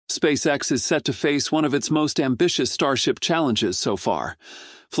SpaceX is set to face one of its most ambitious Starship challenges so far.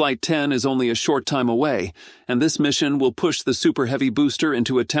 Flight 10 is only a short time away, and this mission will push the Super Heavy booster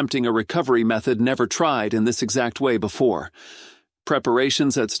into attempting a recovery method never tried in this exact way before.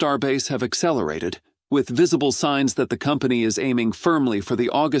 Preparations at Starbase have accelerated, with visible signs that the company is aiming firmly for the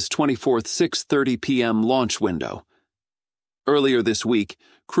August 24th 6:30 p.m. launch window. Earlier this week,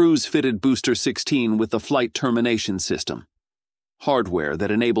 crews fitted Booster 16 with the flight termination system, hardware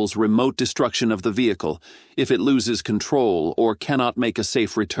that enables remote destruction of the vehicle if it loses control or cannot make a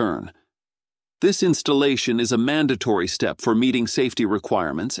safe return. This installation is a mandatory step for meeting safety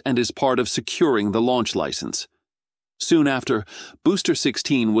requirements and is part of securing the launch license. Soon after, Booster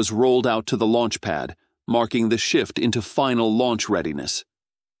 16 was rolled out to the launch pad, marking the shift into final launch readiness.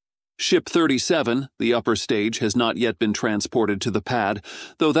 Ship 37, the upper stage, has not yet been transported to the pad,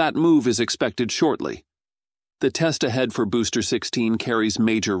 though that move is expected shortly. The test ahead for Booster 16 carries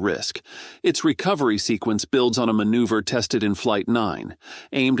major risk. Its recovery sequence builds on a maneuver tested in Flight 9,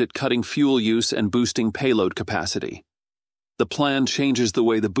 aimed at cutting fuel use and boosting payload capacity. The plan changes the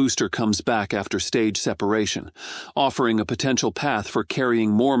way the booster comes back after stage separation, offering a potential path for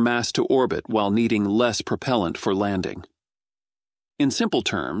carrying more mass to orbit while needing less propellant for landing. In simple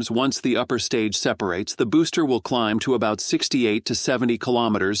terms, once the upper stage separates, the booster will climb to about 68 to 70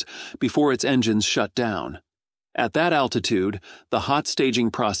 kilometers before its engines shut down. At that altitude, the hot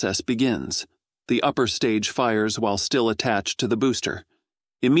staging process begins. The upper stage fires while still attached to the booster.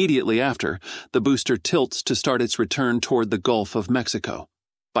 Immediately after, the booster tilts to start its return toward the Gulf of Mexico.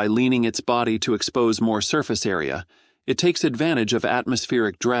 By leaning its body to expose more surface area, it takes advantage of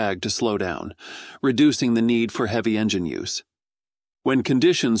atmospheric drag to slow down, reducing the need for heavy engine use. When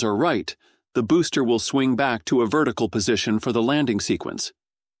conditions are right, the booster will swing back to a vertical position for the landing sequence.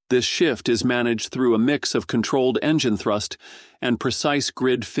 This shift is managed through a mix of controlled engine thrust and precise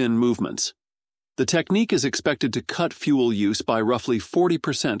grid fin movements. The technique is expected to cut fuel use by roughly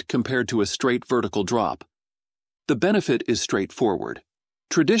 40% compared to a straight vertical drop. The benefit is straightforward.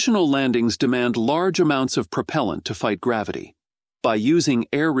 Traditional landings demand large amounts of propellant to fight gravity. By using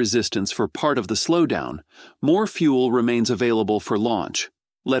air resistance for part of the slowdown, more fuel remains available for launch,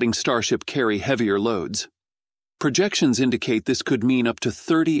 letting Starship carry heavier loads. Projections indicate this could mean up to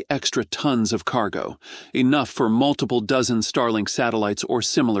 30 extra tons of cargo, enough for multiple dozen Starlink satellites or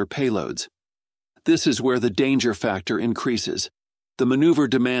similar payloads. This is where the danger factor increases. The maneuver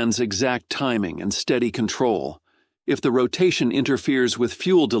demands exact timing and steady control. If the rotation interferes with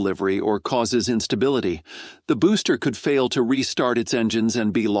fuel delivery or causes instability, the booster could fail to restart its engines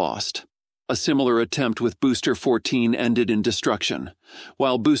and be lost. A similar attempt with Booster 14 ended in destruction.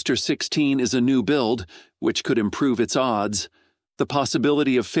 While Booster 16 is a new build, which could improve its odds, the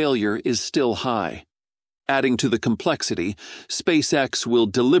possibility of failure is still high. Adding to the complexity, SpaceX will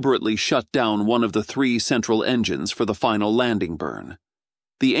deliberately shut down one of the 3 central engines for the final landing burn.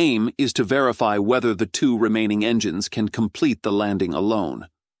 The aim is to verify whether the 2 remaining engines can complete the landing alone.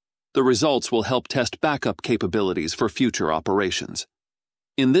 The results will help test backup capabilities for future operations.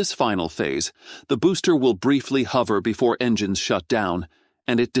 In this final phase, the booster will briefly hover before engines shut down,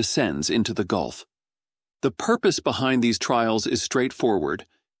 and it descends into the Gulf. The purpose behind these trials is straightforward: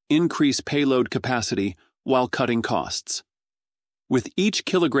 increase payload capacity while cutting costs. With each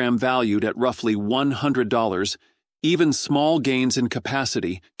kilogram valued at roughly $100, even small gains in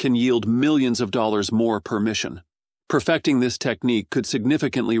capacity can yield millions of dollars more per mission. Perfecting this technique could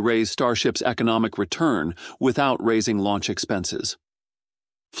significantly raise Starship's economic return without raising launch expenses.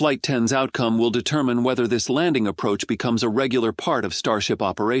 Flight 10's outcome will determine whether this landing approach becomes a regular part of Starship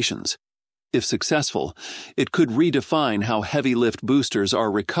operations. If successful, it could redefine how heavy-lift boosters are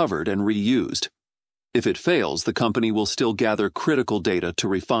recovered and reused. If it fails, the company will still gather critical data to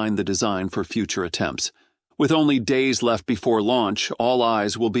refine the design for future attempts. With only days left before launch, all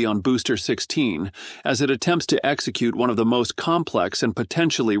eyes will be on Booster 16 as it attempts to execute one of the most complex and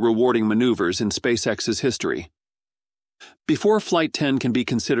potentially rewarding maneuvers in SpaceX's history. Before Flight 10 can be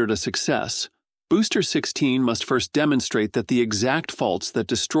considered a success, Booster 16 must first demonstrate that the exact faults that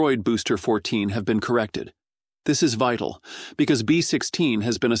destroyed Booster 14 have been corrected. This is vital, because B-16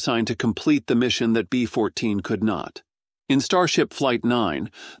 has been assigned to complete the mission that B-14 could not. In Starship Flight 9,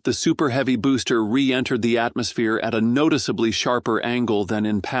 the Super Heavy booster re-entered the atmosphere at a noticeably sharper angle than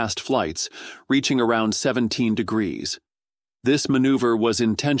in past flights, reaching around 17 degrees. This maneuver was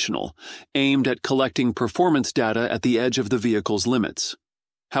intentional, aimed at collecting performance data at the edge of the vehicle's limits.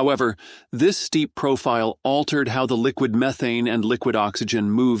 However, this steep profile altered how the liquid methane and liquid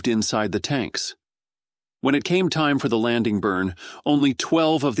oxygen moved inside the tanks. When it came time for the landing burn, only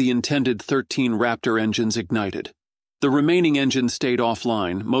 12 of the intended 13 Raptor engines ignited. The remaining engine stayed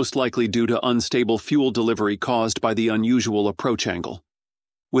offline, most likely due to unstable fuel delivery caused by the unusual approach angle.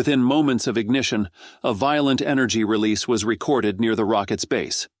 Within moments of ignition, a violent energy release was recorded near the rocket's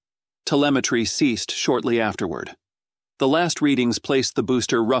base. Telemetry ceased shortly afterward. The last readings placed the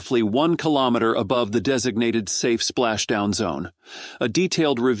booster roughly 1 kilometer above the designated safe splashdown zone. A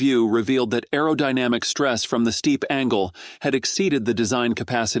detailed review revealed that aerodynamic stress from the steep angle had exceeded the design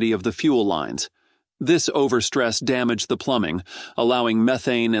capacity of the fuel lines. This overstress damaged the plumbing, allowing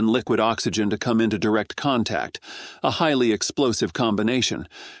methane and liquid oxygen to come into direct contact, a highly explosive combination,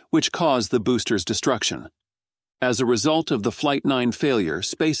 which caused the booster's destruction. As a result of the Flight 9 failure,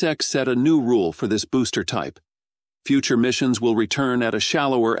 SpaceX set a new rule for this booster type. Future missions will return at a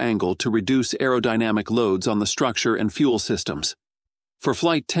shallower angle to reduce aerodynamic loads on the structure and fuel systems. For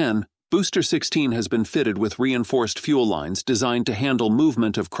Flight 10, Booster 16 has been fitted with reinforced fuel lines designed to handle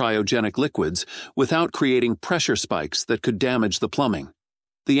movement of cryogenic liquids without creating pressure spikes that could damage the plumbing.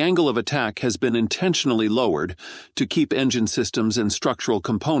 The angle of attack has been intentionally lowered to keep engine systems and structural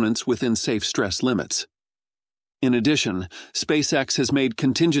components within safe stress limits. In addition, SpaceX has made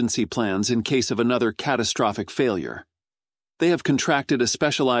contingency plans in case of another catastrophic failure. They have contracted a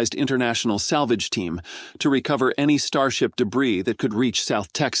specialized international salvage team to recover any Starship debris that could reach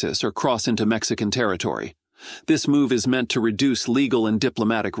South Texas or cross into Mexican territory. This move is meant to reduce legal and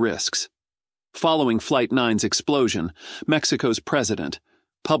diplomatic risks. Following Flight 9's explosion, Mexico's president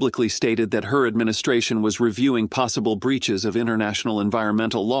publicly stated that her administration was reviewing possible breaches of international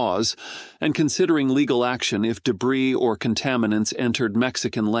environmental laws and considering legal action if debris or contaminants entered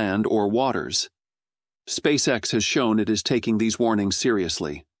Mexican land or waters. SpaceX has shown it is taking these warnings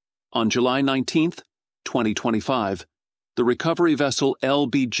seriously. On July 19, 2025, the recovery vessel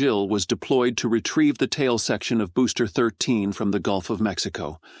LB Jill was deployed to retrieve the tail section of Booster 13 from the Gulf of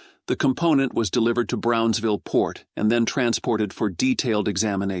Mexico. The component was delivered to Brownsville Port and then transported for detailed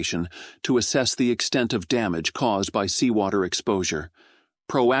examination to assess the extent of damage caused by seawater exposure.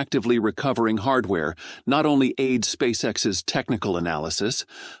 Proactively recovering hardware not only aids SpaceX's technical analysis,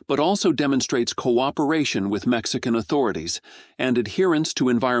 but also demonstrates cooperation with Mexican authorities and adherence to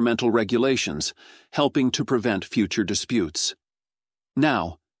environmental regulations, helping to prevent future disputes.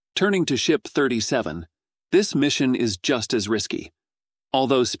 Now, turning to Ship 37, this mission is just as risky.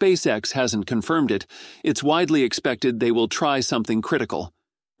 Although SpaceX hasn't confirmed it, it's widely expected they will try something critical: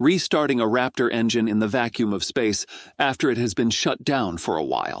 restarting a Raptor engine in the vacuum of space after it has been shut down for a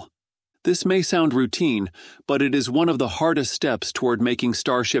while. This may sound routine, but it is one of the hardest steps toward making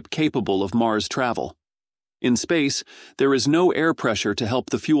Starship capable of Mars travel. In space, there is no air pressure to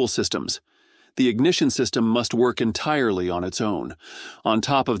help the fuel systems. The ignition system must work entirely on its own. On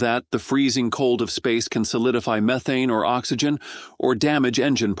top of that, the freezing cold of space can solidify methane or oxygen or damage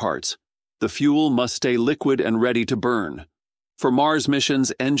engine parts. The fuel must stay liquid and ready to burn. For Mars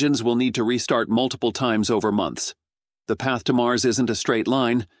missions, engines will need to restart multiple times over months. The path to Mars isn't a straight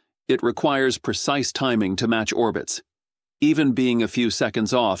line. It requires precise timing to match orbits. Even being a few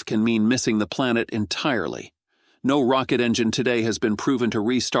seconds off can mean missing the planet entirely. No rocket engine today has been proven to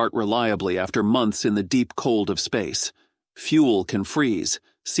restart reliably after months in the deep cold of space. Fuel can freeze,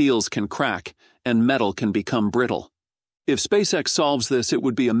 seals can crack, and metal can become brittle. If SpaceX solves this, it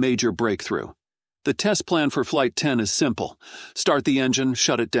would be a major breakthrough. The test plan for Flight 10 is simple. Start the engine,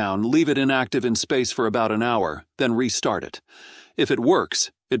 shut it down, leave it inactive in space for about an hour, then restart it. If it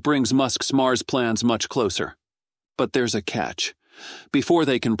works, it brings Musk's Mars plans much closer. But there's a catch. Before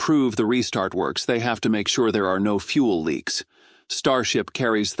they can prove the restart works, they have to make sure there are no fuel leaks. Starship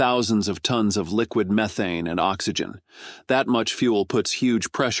carries thousands of tons of liquid methane and oxygen. That much fuel puts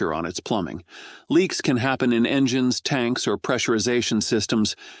huge pressure on its plumbing. Leaks can happen in engines, tanks, or pressurization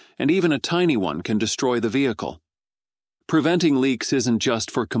systems, and even a tiny one can destroy the vehicle. Preventing leaks isn't just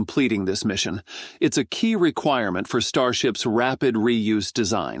for completing this mission. It's a key requirement for Starship's rapid reuse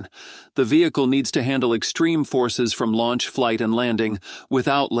design. The vehicle needs to handle extreme forces from launch, flight, and landing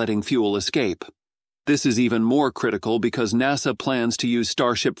without letting fuel escape. This is even more critical because NASA plans to use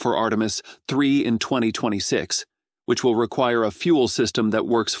Starship for Artemis 3 in 2026, which will require a fuel system that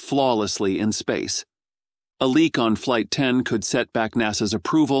works flawlessly in space. A leak on Flight 10 could set back NASA's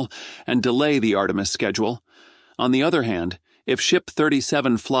approval and delay the Artemis schedule. On the other hand, if Ship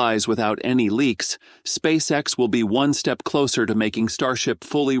 37 flies without any leaks, SpaceX will be one step closer to making Starship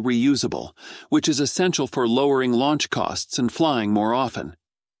fully reusable, which is essential for lowering launch costs and flying more often.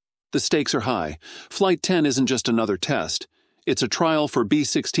 The stakes are high. Flight 10 isn't just another test. It's a trial for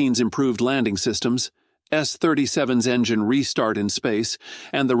B-16's improved landing systems S-37's engine restart in space,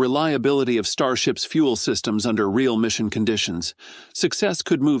 and the reliability of Starship's fuel systems under real mission conditions. Success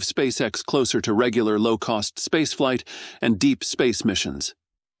could move SpaceX closer to regular low-cost spaceflight and deep space missions.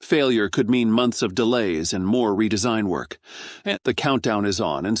 Failure could mean months of delays and more redesign work. The countdown is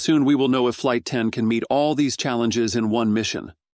on, and soon we will know if Flight 10 can meet all these challenges in one mission.